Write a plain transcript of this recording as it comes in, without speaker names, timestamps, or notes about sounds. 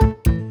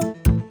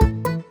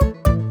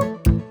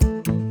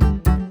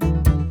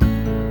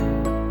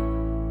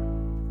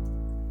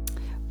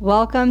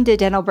Welcome to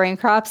Dental Brain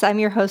Crops. I'm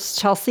your host,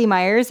 Chelsea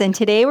Myers, and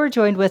today we're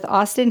joined with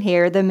Austin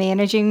Hare, the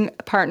managing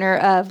partner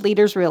of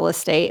Leaders Real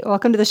Estate.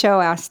 Welcome to the show,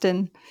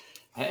 Austin.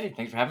 Hey,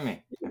 thanks for having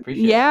me. I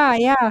appreciate it.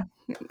 Yeah.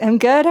 I'm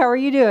good. How are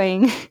you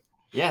doing?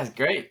 Yeah, it's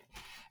great.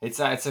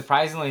 It's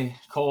surprisingly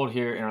cold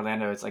here in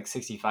Orlando. It's like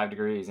 65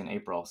 degrees in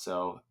April,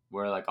 so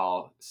we're like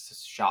all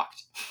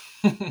shocked.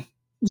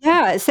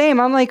 Yeah,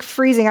 same. I'm like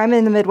freezing. I'm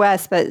in the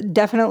Midwest, but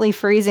definitely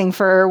freezing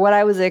for what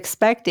I was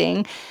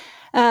expecting.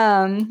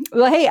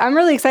 Well, hey, I'm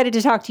really excited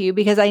to talk to you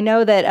because I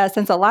know that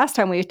since the last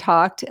time we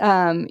talked,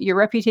 your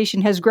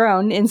reputation has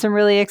grown in some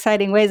really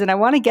exciting ways, and I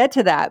want to get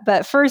to that.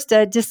 But first,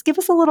 just give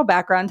us a little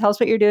background. Tell us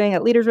what you're doing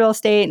at Leaders Real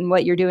Estate and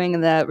what you're doing in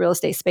the real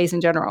estate space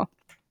in general.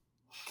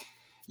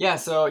 Yeah,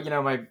 so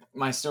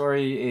my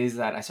story is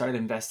that I started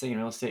investing in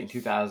real estate in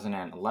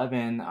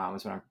 2011.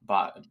 Was when I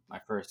bought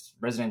my first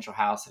residential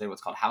house. I did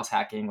what's called house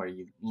hacking, where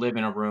you live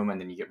in a room and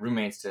then you get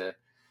roommates to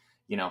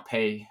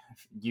pay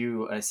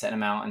you a set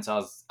amount. And so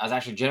I was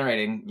actually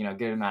generating a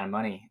good amount of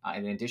money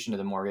in addition to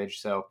the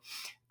mortgage. So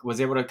was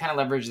able to kind of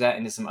leverage that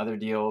into some other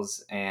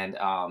deals. And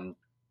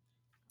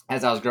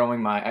as I was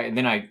growing I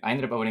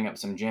ended up opening up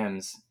some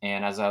gyms.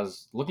 And as I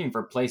was looking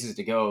for places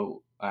to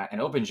go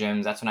and open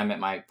gyms, that's when I met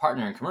my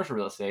partner in commercial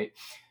real estate,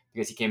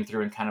 because he came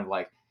through and kind of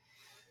like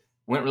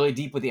went really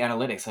deep with the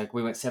analytics. Like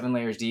we went 7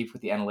 layers deep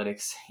with the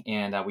analytics,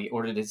 and we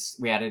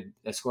added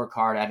a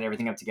scorecard, added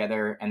everything up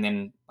together. And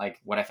then like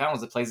what I found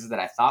was the places that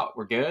I thought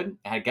were good,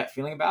 I had a gut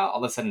feeling about,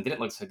 all of a sudden didn't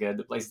look so good.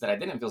 The places that I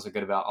didn't feel so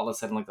good about all of a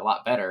sudden looked a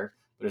lot better.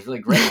 But it was really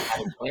great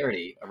having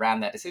clarity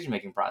around that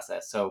decision-making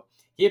process. So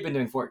he had been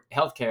doing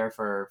healthcare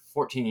for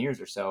 14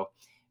 years or so.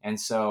 And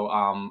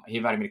so he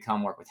invited me to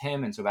come work with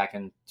him. And so back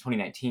in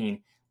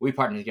 2019, we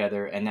partnered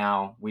together, and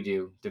now we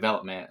do a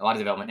lot of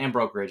development and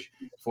brokerage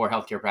for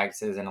healthcare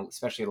practices, and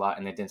especially a lot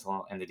in the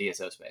dental and the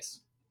DSO space.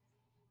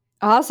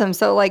 Awesome.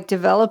 So, like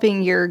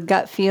developing your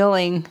gut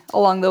feeling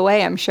along the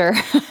way, I'm sure.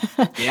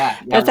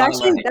 Yeah, a That's lot of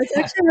actually learning. that's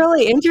actually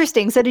really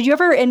interesting. So, did you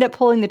ever end up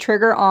pulling the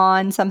trigger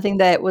on something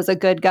that was a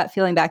good gut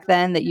feeling back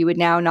then that you would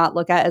now not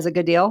look at as a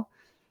good deal?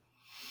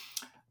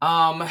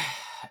 um,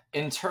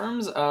 in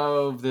terms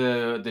of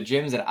the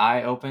gyms that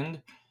I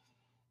opened,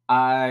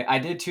 I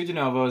did two de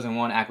novos and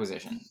one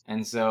acquisition,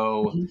 and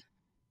so Mhm.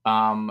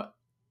 um,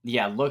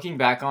 yeah, looking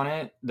back on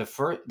it, the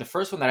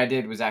first one that I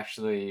did was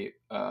actually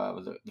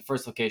the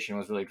first location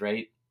was really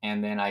great,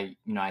 and then I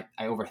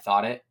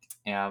overthought it.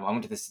 I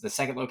went to the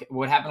second location.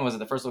 What happened was that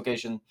the first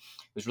location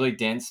was really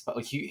dense, but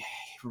like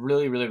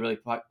really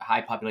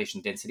high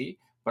population density,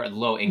 but at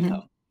low Mhm.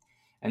 income.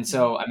 And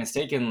so I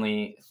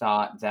mistakenly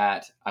thought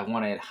that I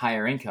wanted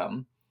higher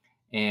income,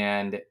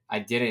 and I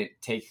didn't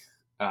take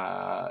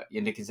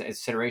into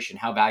consideration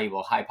how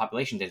valuable high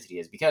population density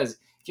is. Because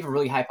if you have a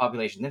really high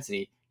population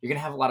density, you're going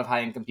to have a lot of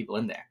high income people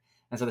in there.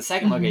 And so the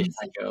second location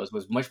Mhm. I chose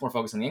was much more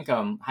focused on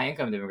the high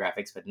income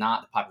demographics, but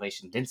not the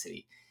population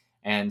density.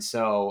 And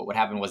so what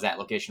happened was that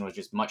location was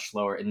just much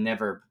slower. It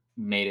never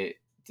made it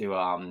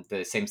to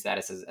the same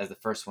status as the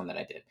first one that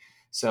I did.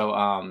 So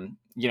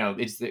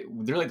it's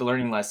really the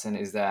learning lesson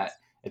is that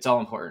it's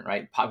all important,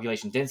 right?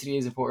 Population density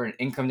is important.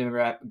 Income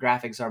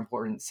demographics are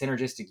important.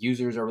 Synergistic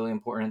users are really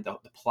important. The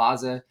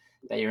plaza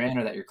that you're in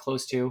or that you're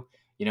close to,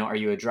 are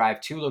you a drive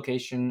to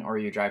location or are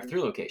you a drive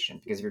through location?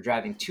 Because if you're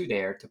driving to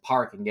there to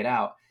park and get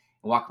out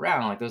and walk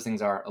around, like those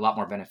things are a lot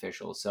more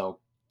beneficial. So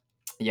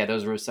yeah,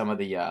 those were some of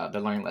the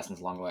learning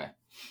lessons along the way.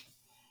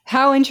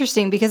 How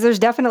interesting, because there's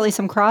definitely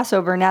some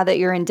crossover now that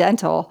you're in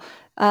dental,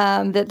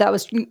 that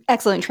was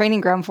excellent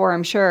training ground for,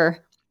 I'm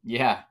sure.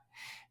 Yeah.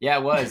 Yeah,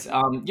 it was.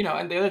 And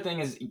the other thing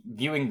is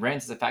viewing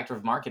rent as a factor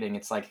of marketing.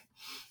 It's like,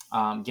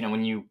 when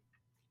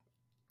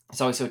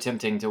it's always so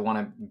tempting to want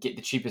to get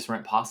the cheapest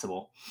rent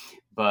possible,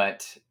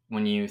 but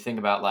when you think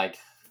about like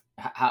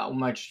how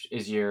much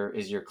is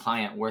your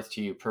client worth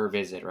to you per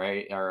visit,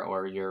 right?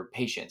 Or your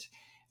patient,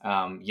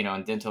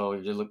 in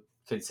dental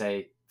could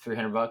say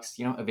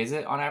 $300, a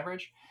visit on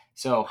average.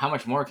 So how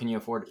much more can you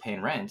afford to pay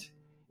in rent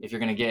if you're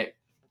going to get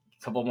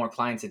a couple more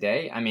clients a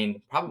day? I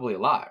mean, probably a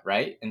lot,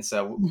 right? And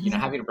so Mhm.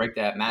 happy to break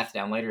that math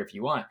down later if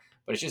you want,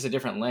 but it's just a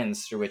different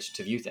lens through which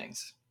to view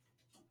things.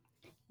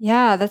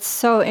 Yeah, that's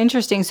so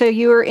interesting. So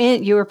you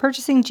were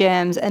purchasing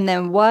gyms, and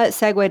then what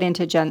segued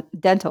into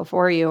dental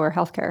for you or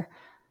healthcare?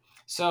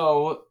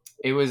 So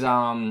it was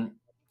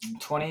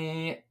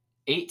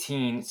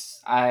 2018.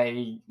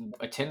 I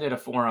attended a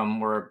forum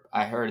where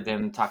I heard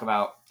them talk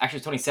about, actually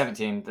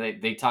 2017.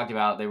 They talked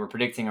about, they were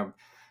predicting a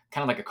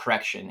kind of like a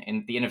correction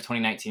in the end of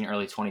 2019,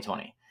 early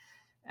 2020.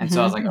 And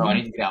so I was Mhm, like, oh, I mhm.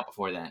 need to get out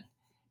before then.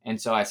 And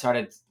so I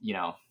started,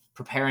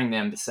 preparing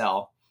them to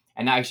sell.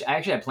 And I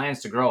actually had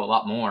plans to grow a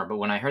lot more. But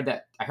when I heard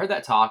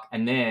that talk,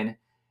 and then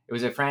I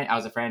was a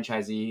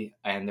franchisee,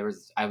 and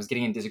I was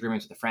getting in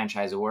disagreements with the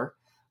franchisor.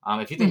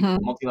 If you think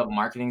Mhm. multi-level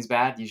marketing is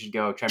bad, you should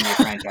go try to be a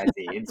franchisee.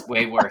 It's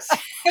way worse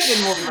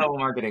than multi-level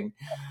marketing.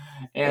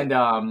 And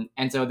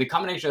so the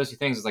combination of those two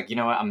things was like, you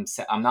know what, I'm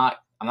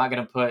not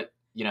going to put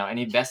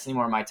invest any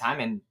more of my time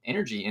and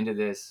energy into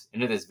this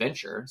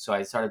venture. So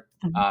I started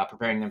Mhm.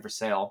 preparing them for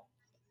sale,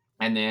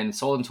 and then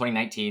sold in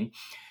 2019.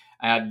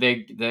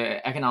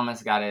 The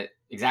economists got it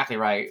exactly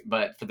right,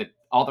 but for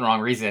all the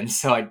wrong reasons.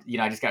 So I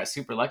just got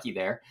super lucky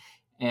there.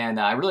 And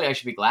I really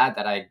actually be glad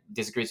that I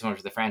disagreed so much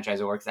with the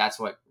franchisor, because that's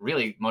what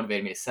really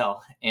motivated me to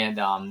sell.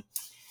 And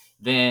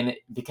then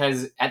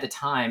because at the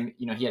time,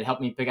 he had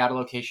helped me pick out a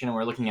location, and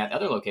we are looking at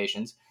other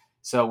locations.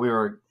 So we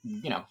were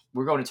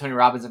going to Tony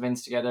Robbins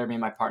events together, me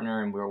and my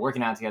partner, and we were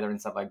working out together and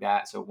stuff like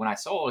that. So when I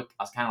sold,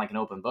 I was kind of like an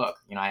open book.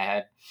 I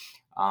had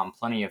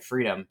plenty of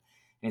freedom. And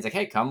he's like,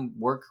 "Hey, come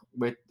work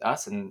with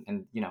us,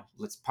 and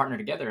let's partner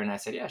together." And I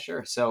said, "Yeah,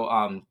 sure."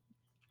 So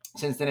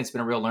since then, it's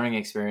been a real learning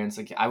experience.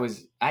 Like I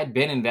had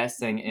been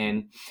investing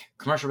in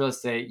commercial real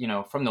estate,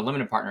 from the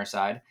limited partner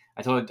side.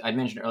 I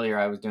mentioned earlier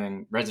I was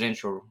doing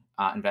residential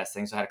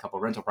investing, so I had a couple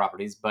of rental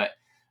properties, but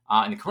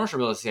in the commercial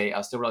real estate, I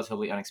was still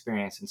relatively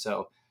unexperienced, and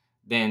so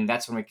then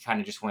that's when we kind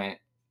of just went,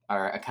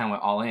 or I kind of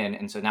went all in,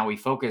 and so now we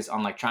focus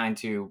on like trying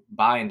to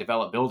buy and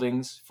develop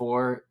buildings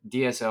for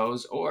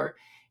DSOs, or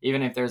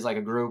even if there's like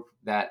a group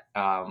that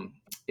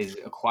is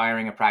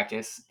acquiring a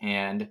practice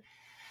and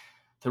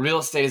the real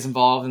estate is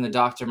involved, and the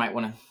doctor might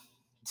want to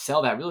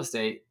sell that real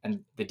estate,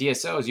 and the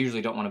DSOs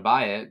usually don't want to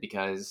buy it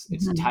because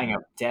it's Mhm. tying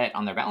up debt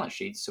on their balance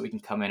sheets. So we can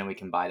come in and we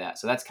can buy that.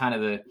 So that's kind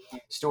of the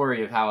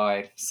story of how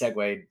I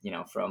segued,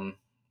 from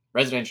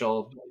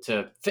residential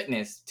to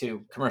fitness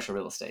to commercial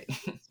real estate.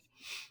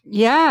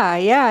 Yeah,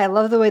 yeah, I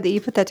love the way that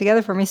you put that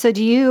together for me. So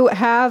do you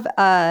have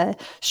a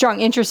strong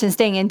interest in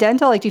staying in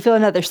dental? Like, do you feel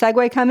another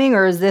segue coming,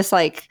 or is this,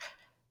 like,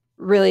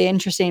 really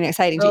interesting and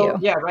exciting to So you?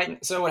 yeah,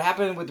 right. So what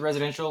happened with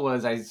residential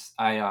was I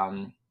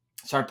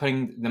started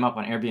putting them up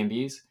on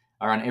Airbnbs,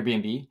 or on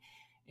Airbnb,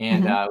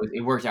 and Mhm.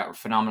 it worked out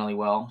phenomenally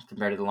well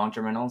compared to the long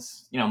term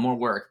rentals. More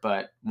work,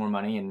 but more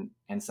money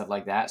and stuff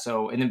like that.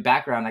 So in the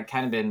background, I'd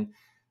kind of been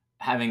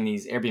having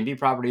these Airbnb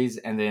properties,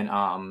 and then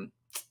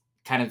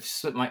kind of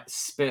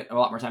spent a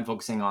lot more time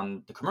focusing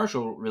on the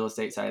commercial real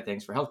estate side of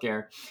things for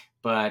healthcare,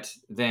 but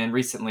then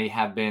recently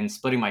have been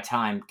splitting my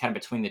time kind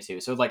of between the two.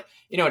 So like,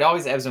 it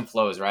always ebbs and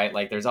flows, right?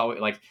 Like there's always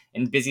like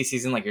in busy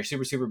season, like you're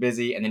super, super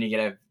busy. And then you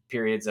get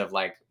periods of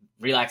like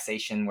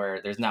relaxation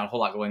where there's not a whole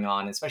lot going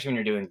on, especially when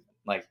you're doing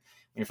like,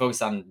 when you're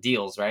focused on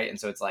deals, right? And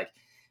so it's like,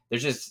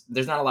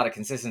 there's not a lot of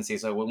consistency.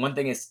 So when one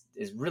thing is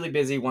really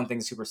busy, one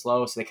thing's super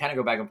slow. So they kind of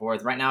go back and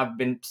forth. Right now I've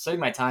been splitting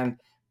my time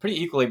pretty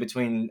equally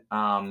between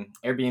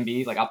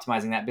Airbnb, like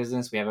optimizing that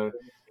business. We have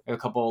a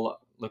couple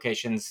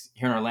locations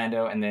here in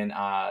Orlando, and then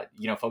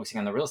focusing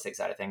on the real estate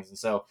side of things. And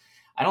so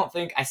I don't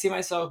think I see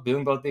myself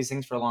doing both these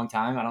things for a long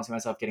time. I don't see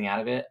myself getting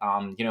out of it.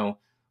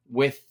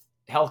 With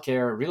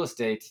healthcare, real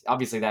estate,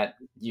 obviously that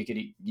you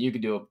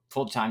could do a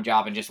full time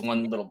job in just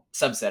one little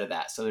subset of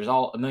that. So there's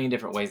all a million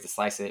different ways to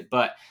slice it.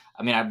 But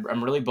I mean,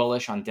 I'm really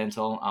bullish on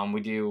dental.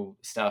 We do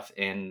stuff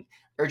in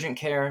urgent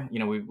care.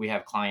 We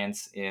have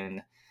clients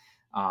in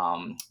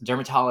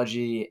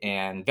dermatology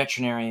and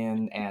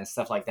veterinarian and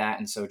stuff like that.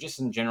 And so just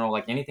in general,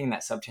 like anything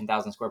that sub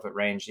 10,000 square foot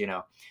range,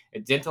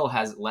 dental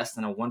has less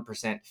than a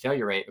 1%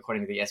 failure rate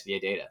according to the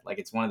SBA data. Like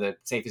it's one of the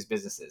safest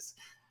businesses.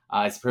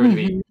 It's proven to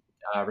be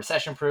Mhm.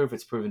 recession proof.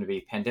 It's proven to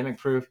be pandemic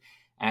proof.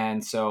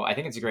 And so I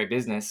think it's a great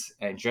business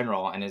in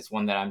general, and it's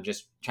one that I'm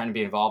just trying to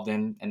be involved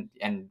in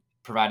and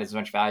provide as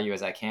much value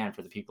as I can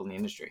for the people in the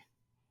industry.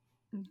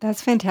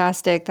 That's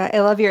fantastic.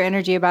 I love your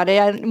energy about it.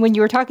 And when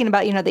you were talking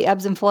about, the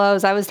ebbs and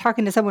flows, I was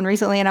talking to someone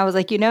recently and I was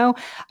like,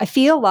 I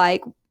feel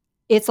like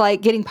it's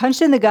like getting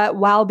punched in the gut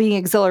while being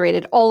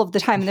exhilarated all of the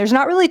time. And there's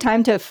not really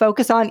time to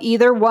focus on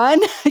either one.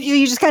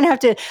 You just kind of have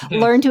to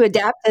learn to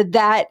adapt to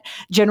that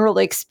general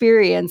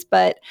experience.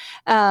 But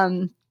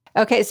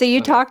okay, so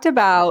you Okay. talked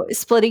about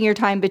splitting your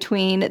time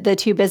between the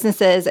two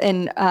businesses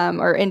and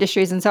or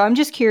industries. And so I'm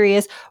just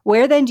curious,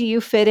 where then do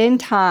you fit in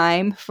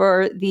time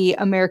for the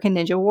American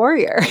Ninja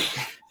Warrior?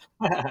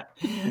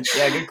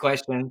 Yeah, good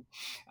question.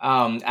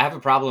 I have a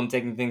problem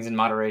taking things in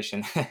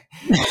moderation.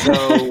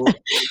 So,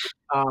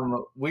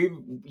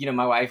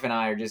 my wife and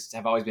I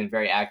have always been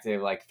very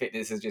active. Like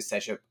fitness is just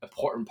such an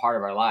important part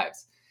of our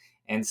lives.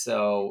 And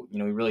so,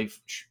 we really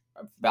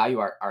value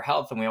our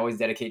health, and we always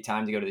dedicate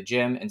time to go to the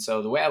gym. And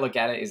so the way I look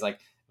at it is like,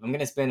 if I'm going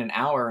to spend an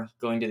hour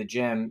going to the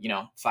gym,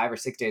 5 or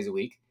 6 days a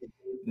week,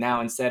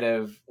 now instead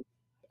of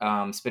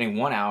spending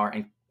 1 hour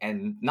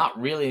and not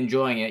really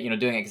enjoying it,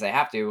 doing it because I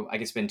have to, I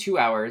can spend 2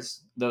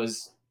 hours,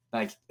 those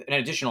like an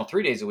additional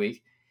 3 days a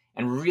week,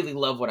 and really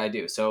love what I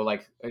do. So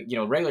like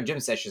regular gym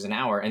session is an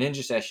hour, and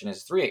ninja session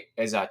is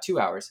 2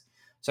 hours.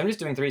 So I'm just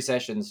doing 3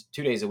 sessions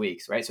 2 days a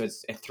week, right? So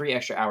it's 3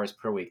 extra hours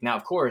per week. Now,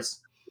 of course,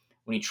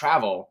 when you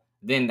travel,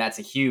 then that's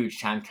a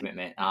huge time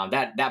commitment.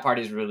 That part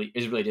is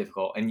really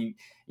difficult, and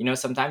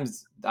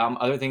sometimes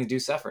other things do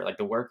suffer, like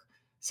the work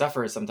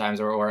suffers sometimes,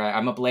 or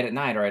I'm up late at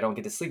night, or I don't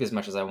get to sleep as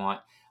much as I want.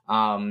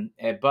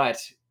 But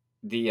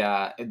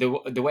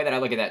the way that I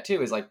look at that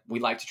too is like we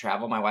like to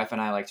travel. My wife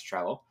and I like to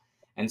travel,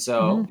 and Mhm.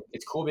 so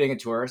it's cool being a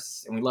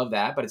tourist, and we love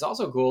that. But it's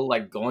also cool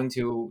like going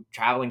to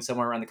traveling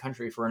somewhere around the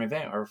country for an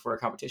event or for a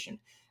competition.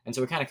 And so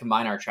we kind of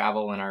combine our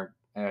travel and our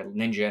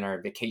ninja and our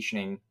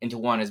vacationing into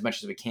one as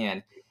much as we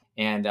can.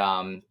 And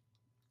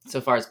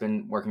so far, it's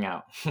been working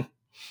out.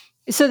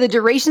 So the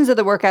durations of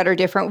the workout are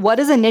different. What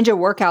does a ninja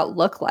workout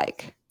look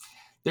like?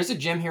 There's a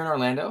gym here in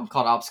Orlando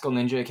called Obstacle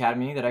Ninja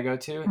Academy that I go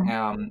to.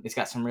 Mhm. It's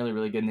got some really,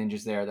 really good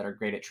ninjas there that are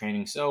great at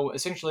training. So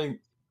essentially,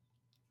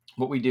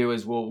 what we do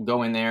is we'll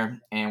go in there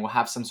and we'll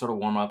have some sort of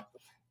warm up,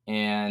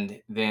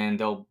 and then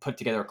they'll put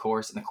together a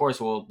course, and the course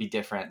will be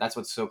different. That's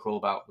what's so cool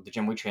about the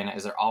gym we train at,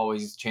 is they're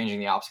always changing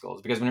the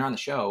obstacles, because when you're on the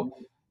show,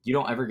 you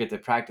don't ever get to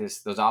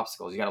practice those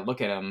obstacles. You got to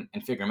look at them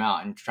and figure them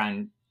out and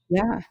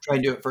Yeah. try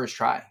and do it first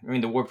try. I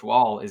mean, the warped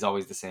wall is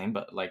always the same,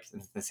 but like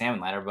the salmon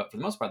ladder, but for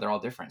the most part, they're all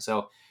different.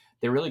 So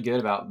they're really good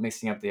about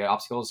mixing up the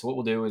obstacles. So what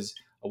we'll do is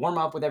a warm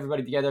up with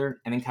everybody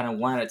together, and then kind of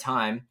one at a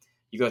time,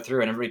 you go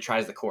through and everybody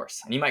tries the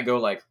course. And you might go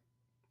like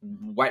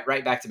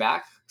right back to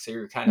back. So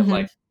you're kind of Mhm.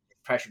 like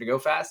pressure to go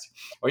fast,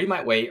 or you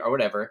might wait or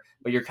whatever,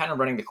 but you're kind of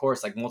running the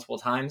course like multiple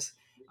times,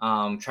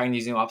 trying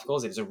these new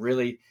obstacles. It's a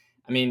really,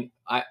 I mean,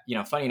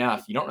 funny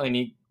enough, you don't really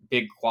need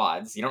big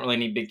quads. You don't really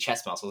need big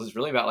chest muscles. It's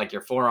really about like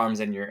your forearms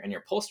and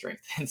your pull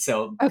strength. And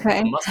so the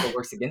Okay. muscle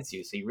works against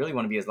you. So you really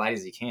want to be as light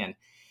as you can.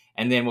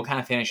 And then we'll kind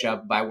of finish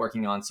up by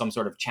working on some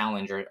sort of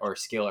challenge or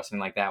skill or something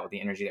like that with the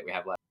energy that we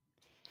have left.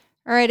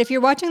 All right. If you're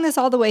watching this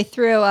all the way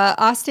through,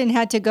 Austin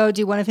had to go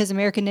do one of his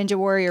American Ninja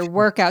Warrior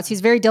workouts. He's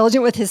very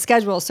diligent with his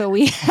schedule, so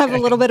we have a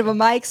little bit of a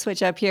mic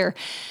switch up here.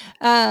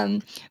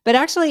 Um, but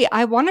actually,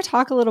 I want to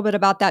talk a little bit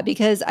about that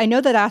because I know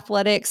that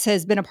athletics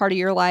has been a part of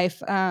your life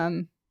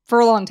for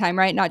a long time,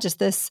 right? Not just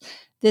this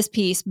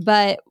piece,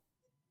 but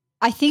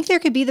I think there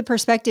could be the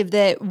perspective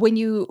that when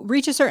you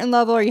reach a certain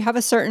level or you have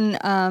a certain,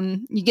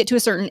 you get to a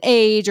certain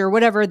age or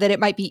whatever, that it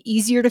might be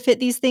easier to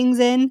fit these things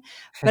in.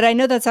 But I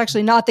know that's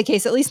actually not the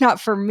case, at least not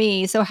for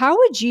me. So how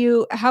would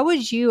you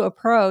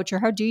approach, or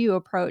how do you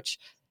approach,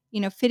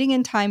 fitting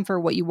in time for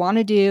what you want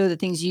to do, the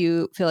things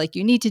you feel like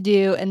you need to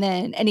do, and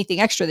then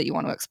anything extra that you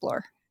want to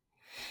explore?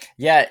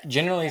 Yeah,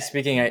 generally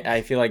speaking,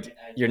 I feel like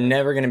you're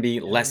never going to be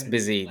less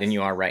busy than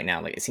you are right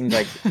now. Like it seems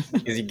like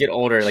as you get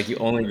older, like you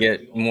only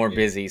get more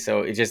busy.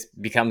 So it just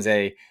becomes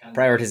a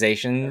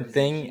prioritization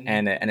thing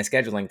and a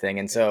scheduling thing.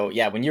 And so,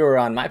 yeah, when you were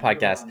on my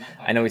podcast,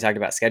 I know we talked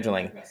about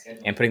scheduling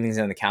and putting things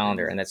in the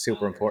calendar, and that's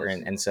super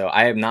important. And so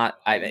I am not,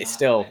 I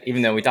still,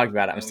 even though we talked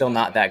about it, I'm still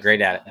not that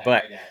great at it.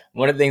 But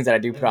one of the things that I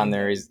do put on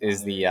there is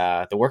the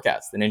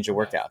workouts, the ninja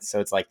workouts. So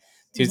it's like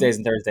Mhm. Tuesdays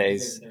and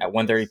Thursdays at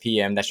 1:30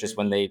 p.m. That's just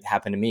when they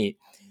happen to meet.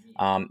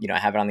 I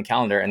have it on the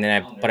calendar, and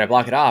then I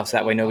block it off so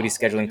that way nobody's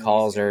scheduling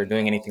calls or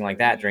doing anything like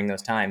that during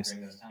those times,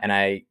 and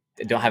I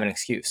don't have an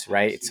excuse,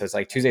 right? So it's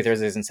like Tuesday,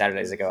 Thursdays, and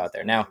Saturdays I go out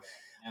there. Now,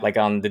 like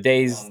on the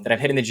days that I've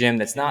hit in the gym,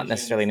 that's not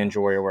necessarily an Ninja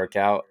Warrior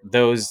workout.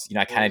 Those,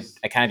 I kind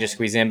of just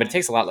squeeze in, but it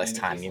takes a lot less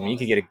time. I mean, you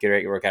could get a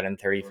great workout in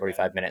 30,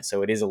 45 minutes,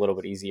 so it is a little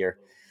bit easier.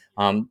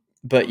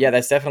 But yeah,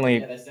 that's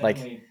definitely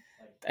like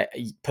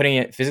putting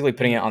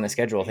it on the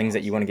schedule, things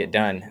that you want to get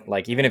done,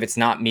 like even if it's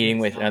not meeting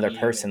with another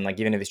person, like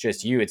even if it's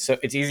just you, it's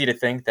easy to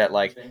think that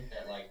like,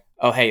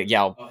 oh hey,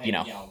 yeah,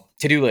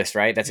 to-do list,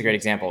 right? That's a great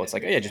example. It's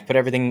like, oh yeah, just write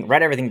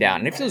everything down,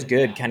 and it feels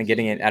good kind of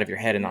getting it out of your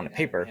head and on a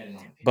paper.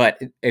 But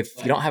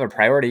if you don't have a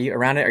priority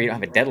around it, or you don't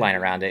have a deadline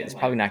around it, it's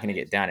probably not going to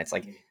get done. It's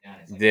like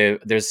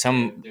there's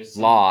some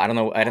law, I don't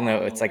know,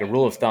 it's like a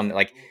rule of thumb that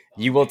like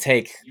you will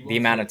take the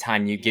amount of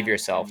time you give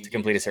yourself to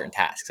complete a certain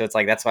task. So it's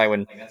like that's why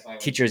when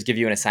teachers give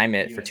you an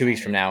assignment for 2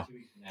 weeks from now,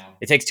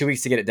 it takes 2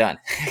 weeks to get it done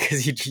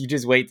because you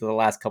just wait till the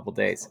last couple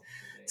days.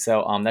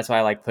 So that's why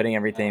I like putting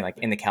everything like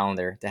in the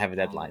calendar to have a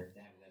deadline.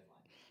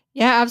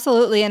 Yeah,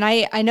 absolutely. And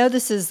I know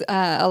this is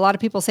a lot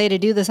of people say to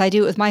do this. I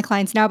do it with my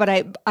clients now, but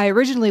I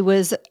originally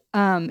was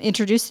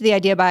introduced to the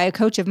idea by a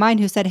coach of mine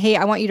who said, "Hey,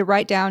 I want you to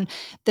write down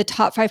the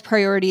top 5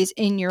 priorities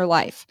in your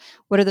life.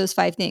 What are those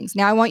 5 things?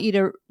 Now I want you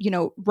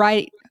to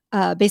write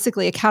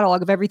basically a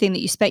catalog of everything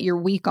that you spent your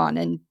week on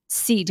and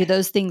see, do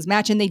those things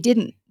match?" And they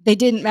didn't. They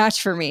didn't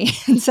match for me,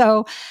 and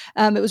so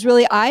it was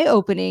really eye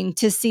opening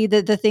to see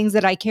that the things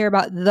that I care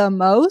about the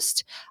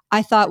most,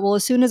 I thought, well,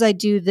 as soon as I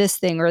do this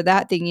thing or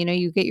that thing,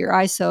 you get your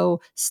eyes so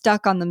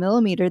stuck on the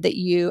millimeter that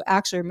you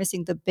actually are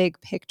missing the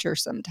big picture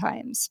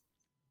sometimes.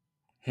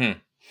 Hmm.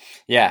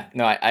 Yeah,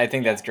 no, I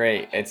think that's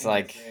great. It's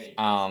like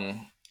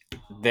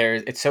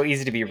it's so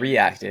easy to be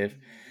reactive,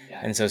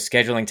 and so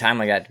scheduling time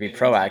like that to be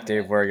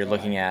proactive, where you're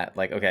looking at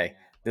like, okay,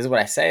 this is what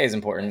I say is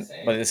important,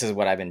 but this is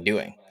what I've been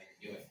doing.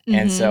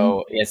 And Hmm.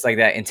 so it's like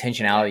that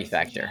intentionality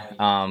factor.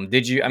 I'm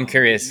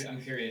curious,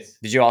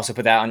 did you also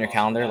put that on your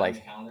calendar?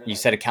 Like you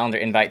set a calendar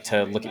invite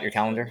to look at your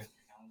calendar?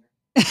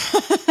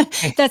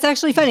 That's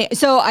actually funny.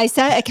 So I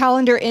set a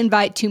calendar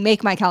invite to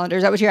make my calendar.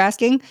 Is that what you're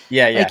asking?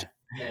 Yeah, Like, yeah.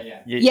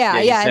 yeah,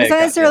 You yeah, and said it's it. not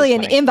Yeah, that's necessarily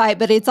an funny. invite,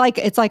 but it's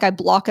like I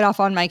block it off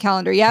on my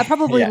calendar. Yeah, it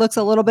probably Yeah. looks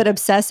a little bit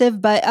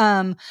obsessive, but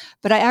I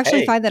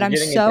actually Hey, find that you're I'm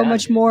getting it so done.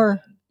 much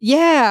more,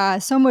 yeah,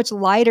 so much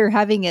lighter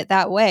having it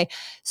that way.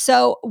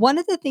 So one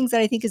of the things that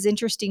I think is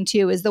interesting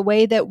too is the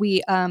way that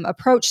we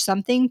approach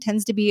something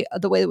tends to be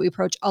the way that we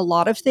approach a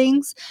lot of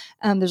things.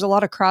 There's a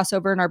lot of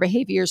crossover in our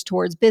behaviors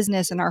towards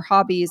business and our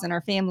hobbies and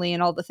our family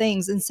and all the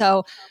things, and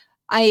so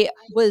I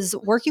was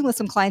working with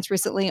some clients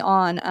recently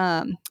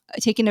on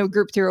taking a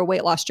group through a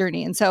weight loss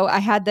journey. And so I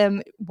had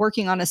them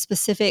working on a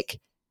specific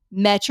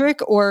metric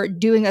or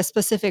doing a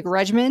specific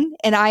regimen,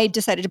 and I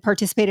decided to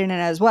participate in it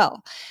as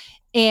well.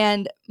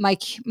 And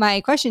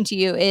my question to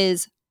you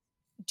is,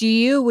 do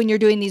you, when you're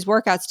doing these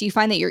workouts, do you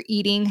find that your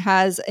eating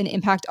has an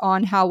impact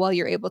on how well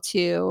you're able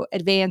to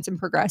advance and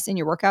progress in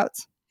your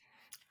workouts?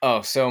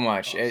 Oh, so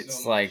much.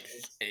 It's like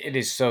it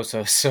is so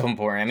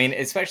important. I mean,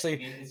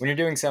 especially when you're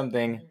doing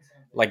something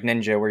like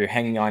ninja where you're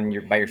hanging on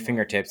your by your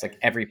fingertips, like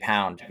every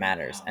pound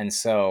matters. And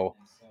so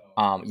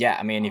yeah,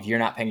 I mean, if you're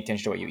not paying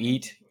attention to what you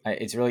eat,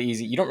 it's really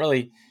easy. You don't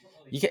really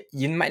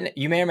you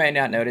may or may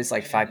not notice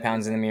like 5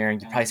 pounds in the mirror.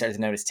 You probably start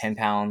to notice 10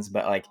 pounds,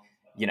 but like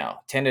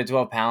 10 to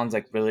 12 pounds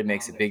like really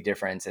makes a big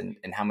difference in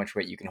how much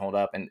weight you can hold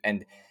up, and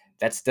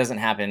that doesn't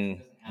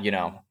happen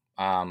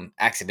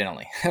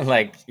accidentally.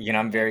 Like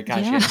I'm very Yeah.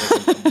 conscientious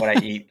of what I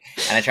eat,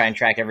 and I try and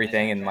track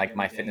everything in like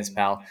my fitness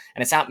pal.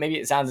 And maybe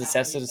it sounds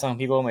excessive to some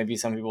people. Maybe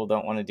some people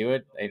don't want to do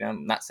it.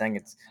 I'm not saying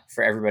it's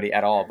for everybody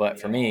at all, but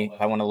for me,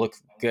 if I want to look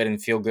good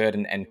and feel good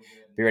and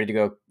be ready to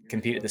go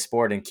compete at the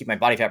sport and keep my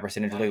body fat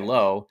percentage really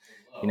low,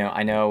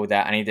 I know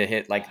that I need to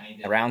hit like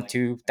around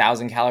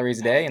 2,000 calories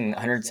a day and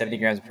 170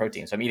 grams of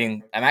protein. So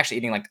I'm actually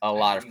eating like a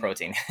lot of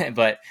protein,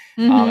 but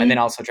and then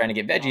Mhm. also trying to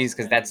get veggies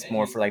because that's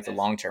more for like the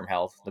long term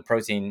health. The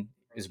protein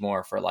is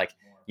more for like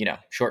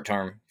short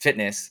term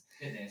fitness.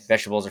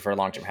 Vegetables are for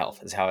long term health.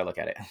 Is how I look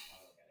at it.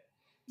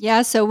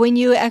 Yeah, so when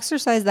you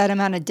exercise that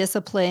amount of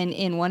discipline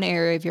in one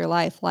area of your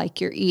life, like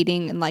your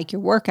eating and like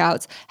your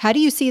workouts, how do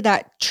you see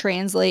that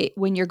translate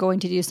when you're going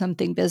to do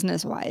something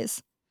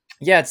business-wise?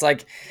 Yeah, it's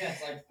like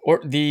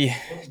or the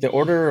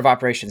order of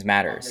operations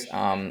matters.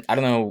 I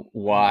don't know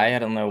why. I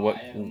don't know what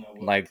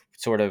like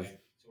sort of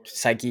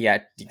psyche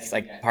at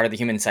like part of the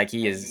human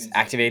psyche is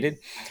activated,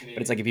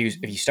 but it's like if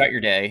you start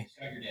your day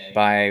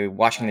by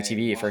watching the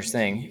TV first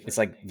thing, it's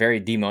like very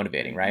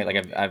demotivating, right? Like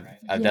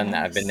I've done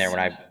that. I've been there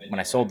Yes. when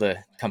I sold the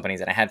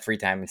companies and I had free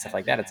time and stuff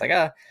like that. It's like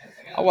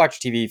I'll watch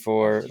TV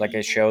for like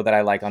a show that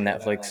I like on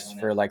Netflix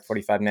for like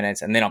 45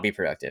 minutes and then I'll be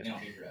productive.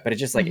 But it's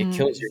just like it Mhm.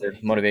 kills your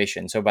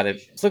motivation. So by the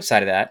flip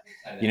side of that,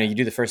 you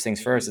do the first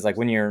things first. It's like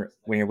when you're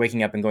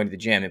waking up and going to the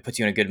gym, it puts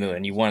you in a good mood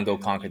and you want to go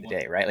conquer the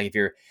day, right? Like if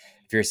you're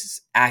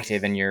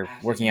active and you're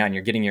working out and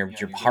you're getting your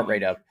heart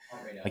rate up,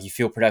 like you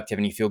feel productive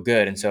and you feel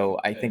good. And so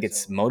I think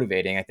it's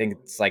motivating. I think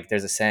it's like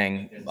there's a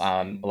saying,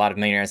 a lot of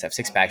millionaires have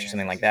six packs or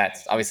something like that.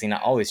 It's obviously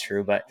not always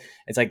true, but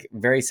it's like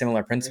very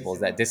similar principles,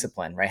 that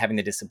discipline, right? Having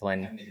the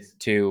discipline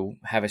to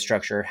have a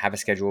structure, have a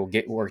schedule,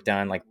 get work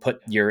done, like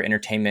put your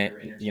entertainment,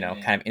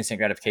 kind of instant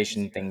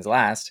gratification things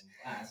last,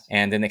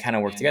 and then they kind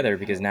of work together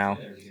because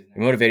now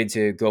you're motivated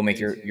to go make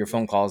your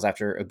phone calls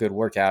after a good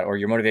workout, or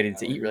you're motivated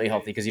to eat really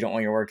healthy because you don't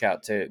want your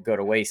workout to go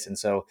to waste. And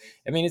so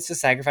I mean, it's a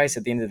sacrifice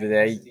at the end of the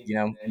day.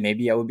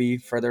 Maybe I would be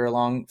further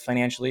along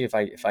financially if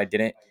I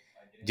didn't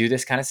do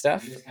this kind of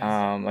stuff,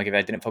 like if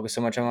I didn't focus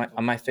so much on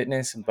my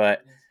fitness.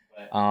 But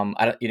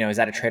I don't, is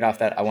that a trade-off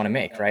that I want to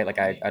make, right? Like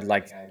I'd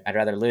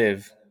rather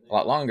live a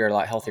lot longer, a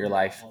lot healthier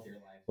life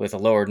with a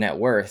lower net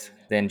worth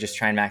than just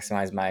try and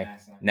maximize my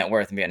net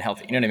worth and be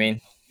unhealthy. You know what I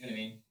mean?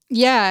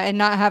 Yeah, and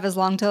not have as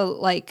long to,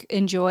 like,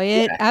 enjoy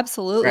it. Yeah. Right.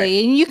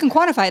 Absolutely, and you can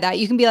quantify that.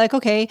 You can be like,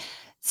 "Okay,"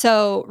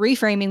 so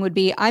reframing would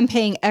be, "I'm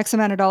paying X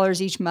amount of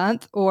dollars each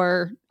month,"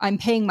 or, "I'm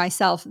paying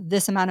myself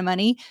this amount of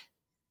money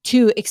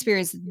to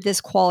experience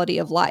this quality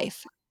of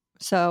life."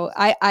 So,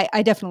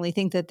 I definitely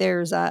think that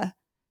there's a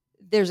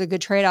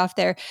good trade-off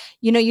there.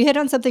 You hit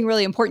on something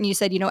really important. You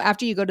said,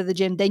 after you go to the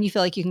gym, then you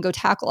feel like you can go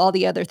tackle all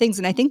the other things,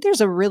 and I think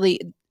there's a really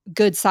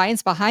good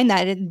science behind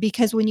that, and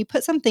because when you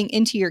put something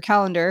into your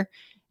calendar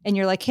and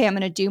you're like, "Hey, I'm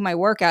gonna do my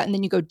workout," and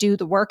then you go do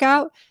the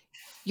workout,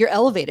 you're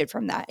elevated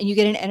from that and you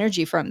get an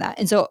energy from that.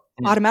 And so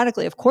Mm.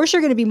 automatically, of course,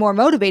 you're going to be more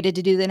motivated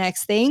to do the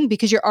next thing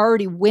because you're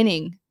already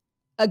winning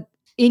uh,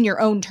 in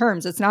your own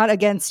terms. It's not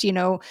against,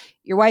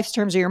 your wife's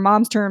terms or your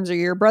mom's terms or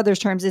your brother's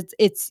terms.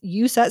 It's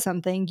you set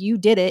something, you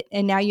did it,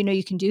 and now you know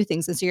you can do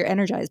things. And so you're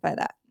energized by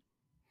that.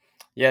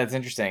 Yeah, it's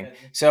interesting.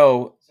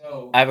 So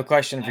I have a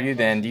question for you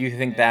then. Do you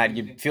think that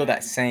you feel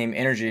that same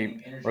energy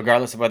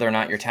regardless of whether or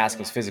not your task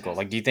was physical?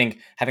 Like, do you think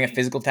having a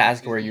physical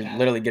task where you're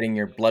literally getting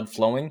your blood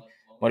flowing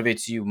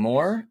motivates you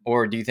more?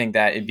 Or do you think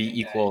that it'd be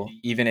equal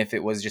even if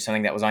it was just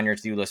something that was on your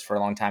to do list for a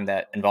long time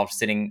that involved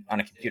sitting on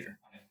a computer?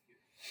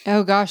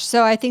 Oh gosh,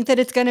 so I think that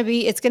it's going to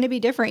be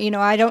different.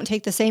 I don't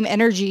take the same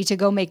energy to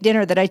go make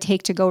dinner that I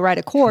take to go ride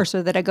a course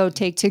or that I go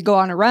take to go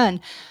on a run.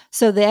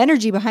 So the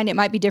energy behind it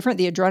might be different,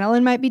 the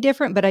adrenaline might be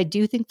different, but I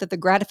do think that the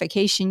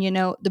gratification,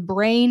 the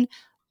brain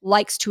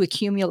likes to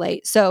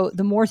accumulate. So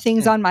the more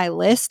things Hmm. on my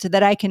list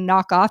that I can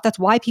knock off, that's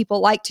why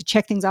people like to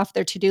check things off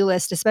their to-do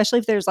list, especially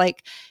if there's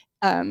like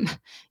um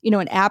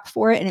an app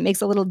for it and it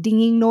makes a little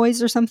dinging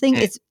noise or something.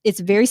 It's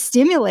very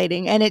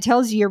stimulating and it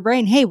tells your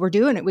brain, "Hey, we're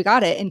doing it. We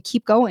got it." And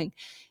keep going.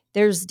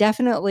 There's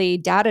definitely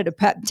data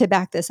to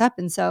back this up.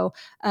 And so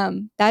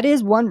that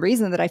is one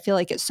reason that I feel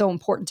like it's so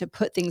important to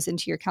put things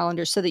into your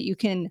calendar so that you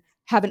can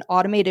have an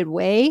automated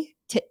way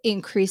to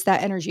increase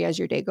that energy as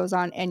your day goes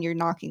on and you're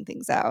knocking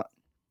things out.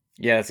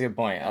 Yeah, that's a good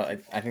point.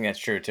 I think that's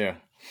true too.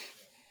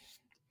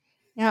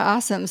 Yeah,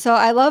 awesome. So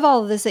I love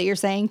all of this that you're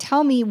saying.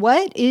 Tell me,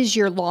 what is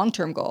your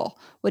long-term goal?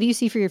 What do you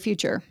see for your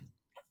future?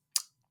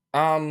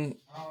 Um,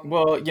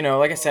 well,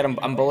 like I said,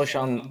 I'm bullish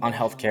on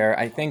healthcare.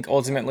 I think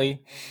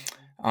ultimately,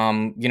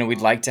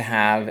 we'd like to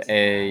have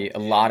a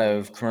lot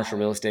of commercial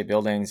real estate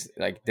buildings,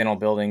 like dental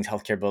buildings,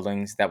 healthcare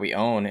buildings that we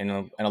own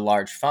in a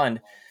large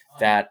fund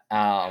that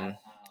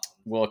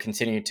will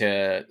continue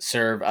to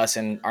serve us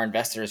and our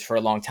investors for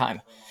a long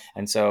time.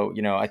 And so,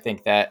 I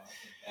think that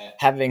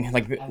having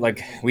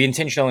like we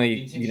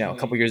intentionally, a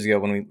couple years ago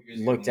when we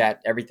looked at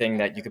everything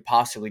that you could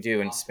possibly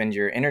do and spend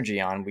your energy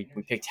on, we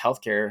picked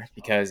healthcare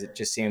because it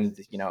just seemed,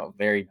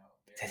 very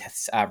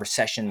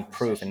recession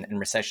proof and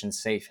recession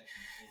safe.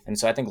 And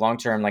so I think long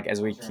term, like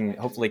as we can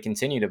hopefully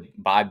continue to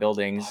buy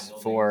buildings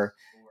for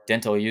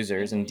dental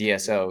users and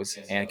DSOs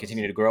and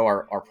continue to grow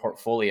our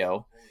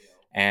portfolio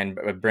and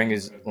bring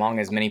as long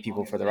as many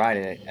people for the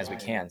ride as we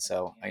can.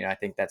 So, I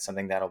think that's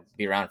something that'll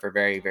be around for a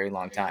very, very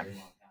long time.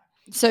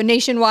 So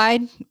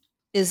nationwide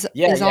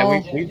Yeah, is yeah,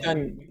 all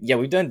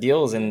we've done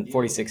deals in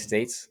 46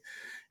 states.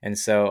 And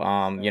so,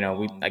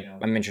 we like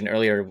I mentioned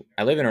earlier,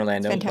 I live in it's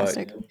Orlando, but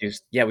fantastic.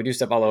 we do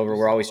stuff all over.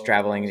 We're always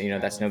traveling.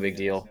 That's no big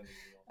deal.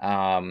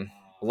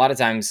 A lot of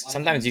times,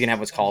 sometimes you can have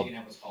what's called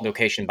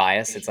location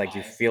bias. It's like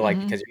you feel like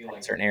Hmm. because you're from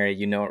a certain area,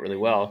 you know it really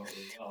well,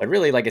 but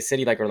really, like a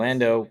city like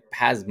Orlando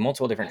has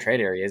multiple different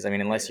trade areas. I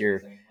mean, unless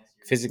you're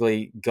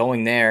physically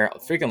going there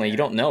frequently, you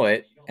don't know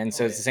it. And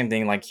so it's the same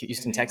thing like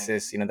Houston,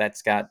 Texas.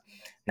 That's got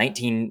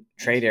 19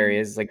 trade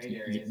areas. Like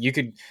you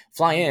could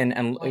fly in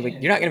and like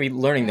you're not going to be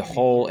learning the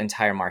whole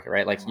entire market,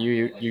 right? Like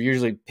you're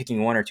usually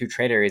picking one or two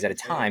trade areas at a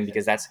time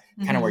because that's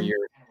kind of where Hmm. your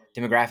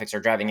demographics are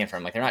driving in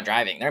from. Like they're not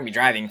driving, they're going to be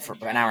driving for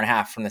an hour and a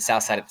half from the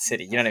south side of the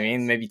city. You know what I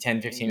mean? Maybe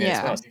 10, 15 minutes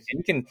Yeah. most. And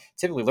you can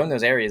typically learn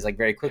those areas like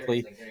very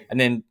quickly. And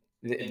then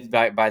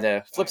by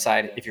the flip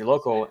side, if you're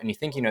local and you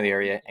think you know the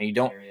area and you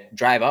don't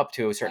drive up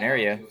to a certain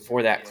area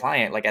for that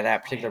client, like at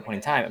that particular point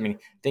in time, I mean,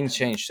 things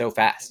change so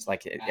fast.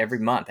 Like every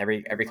month,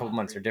 every couple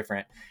months are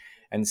different.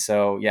 And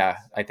so, yeah,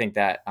 I think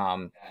that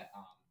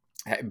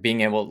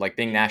being able, like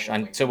being national.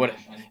 And so, what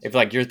if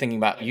like you're thinking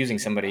about using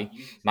somebody?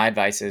 My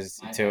advice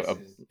is to,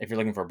 if you're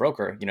looking for a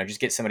broker, just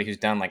get somebody who's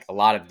done like a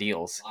lot of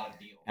deals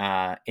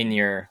in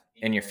your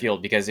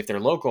field, because if they're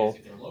local,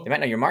 they might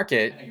know your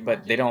market,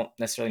 but they don't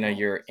necessarily know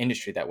your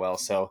industry that well.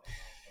 So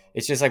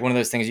it's just like one of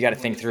those things you got to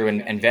think through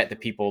and vet the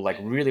people like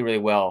really, really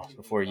well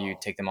before you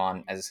take them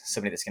on as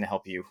somebody that's going to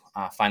help you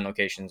find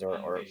locations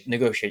or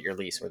negotiate your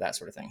lease or that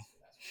sort of thing.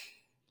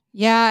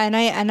 Yeah,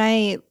 and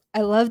I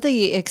love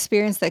the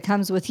experience that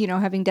comes with,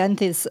 having done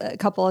this a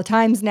couple of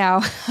times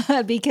now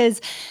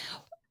because,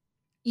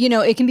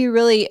 it can be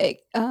really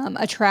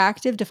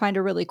attractive to find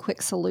a really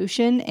quick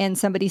solution and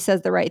somebody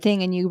says the right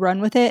thing and you run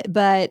with it.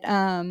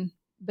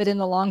 But in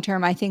the long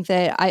term, I think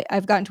that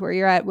I've gotten to where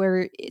you're at,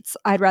 where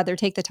I'd rather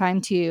take the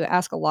time to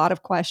ask a lot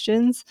of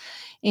questions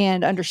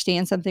and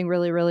understand something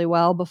really, really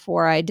well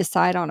before I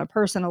decide on a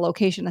person, a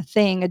location, a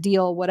thing, a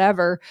deal,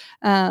 whatever.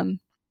 Um,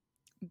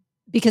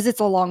 because it's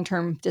a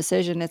long-term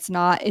decision.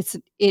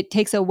 It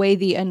takes away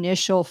the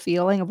initial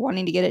feeling of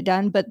wanting to get it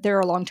done, but there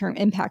are long-term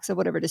impacts of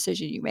whatever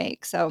decision you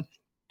make. So,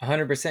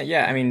 100%.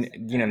 Yeah. I mean,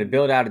 to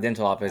build out a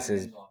dental office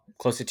is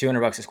close to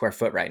 $200 a square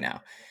foot right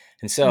now.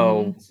 And mhm.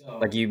 so,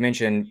 like you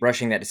mentioned,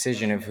 rushing that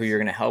decision of who you're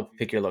going to help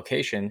pick your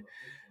location.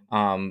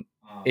 Um,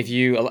 I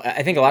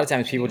think a lot of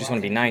times people just want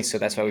to be nice. So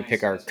that's why we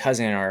pick our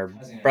cousin or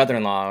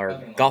brother-in-law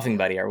or golfing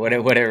buddy or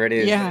whatever it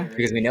is Yeah.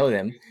 because we know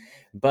them.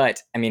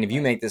 But I mean, if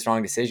you make this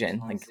wrong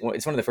decision, like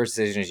it's one of the first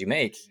decisions you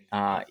make,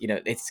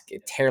 it's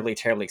terribly,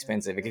 terribly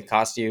expensive. It could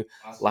cost you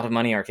a lot of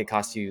money or it could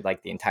cost you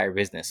like the entire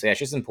business. So yeah, it's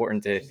just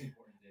important to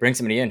bring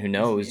somebody in who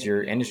knows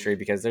your industry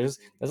because there's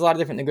a lot of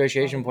different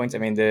negotiation points. I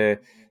mean, the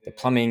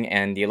plumbing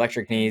and the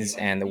electric needs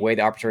and the way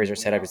the operatories are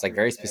set up is like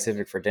very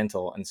specific for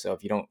dental. And so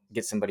if you don't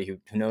get somebody who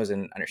knows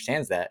and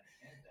understands that,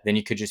 then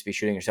you could just be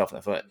shooting yourself in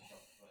the foot.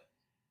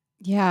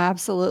 Yeah,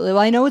 absolutely.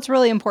 Well, I know it's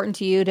really important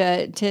to you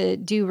to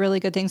do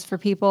really good things for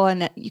people,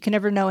 and that you can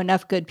never know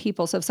enough good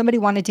people. So if somebody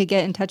wanted to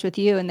get in touch with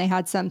you and they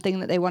had something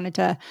that they wanted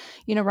to,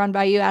 run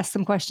by you, ask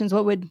some questions,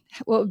 what would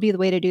be the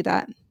way to do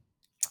that?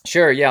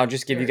 Sure. Yeah. I'll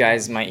just give you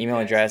guys my email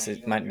address.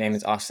 My name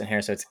is Austin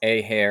Hare. So it's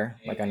a hair,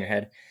 like on your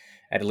head,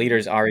 at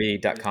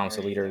leadersre.com.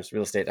 So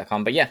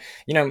leadersrealestate.com. But yeah,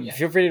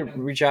 feel free to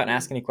reach out and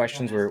ask any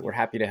questions. We're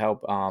happy to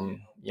help,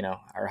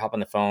 or hop on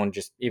the phone.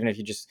 Just even if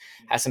you just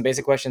have some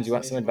basic questions, you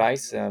want some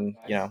advice,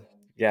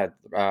 yeah,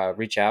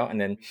 reach out. And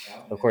then,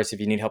 of course, if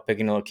you need help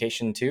picking a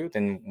location too,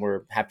 then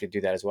we're happy to do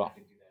that as well.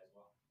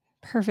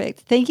 Perfect.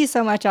 Thank you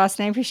so much,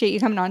 Austin. I appreciate you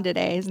coming on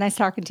today. It's nice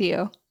talking to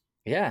you.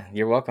 Yeah.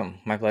 You're welcome.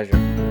 My pleasure.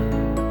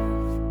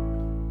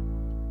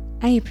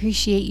 I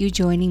appreciate you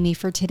joining me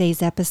for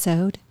today's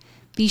episode.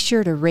 Be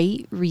sure to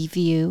rate,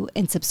 review,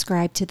 and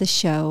subscribe to the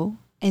show,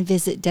 and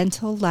visit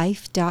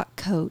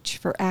dentallife.coach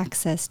for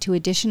access to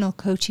additional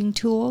coaching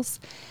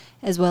tools,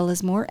 as well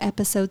as more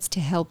episodes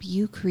to help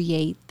you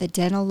create the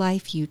dental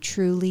life you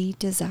truly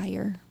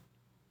desire.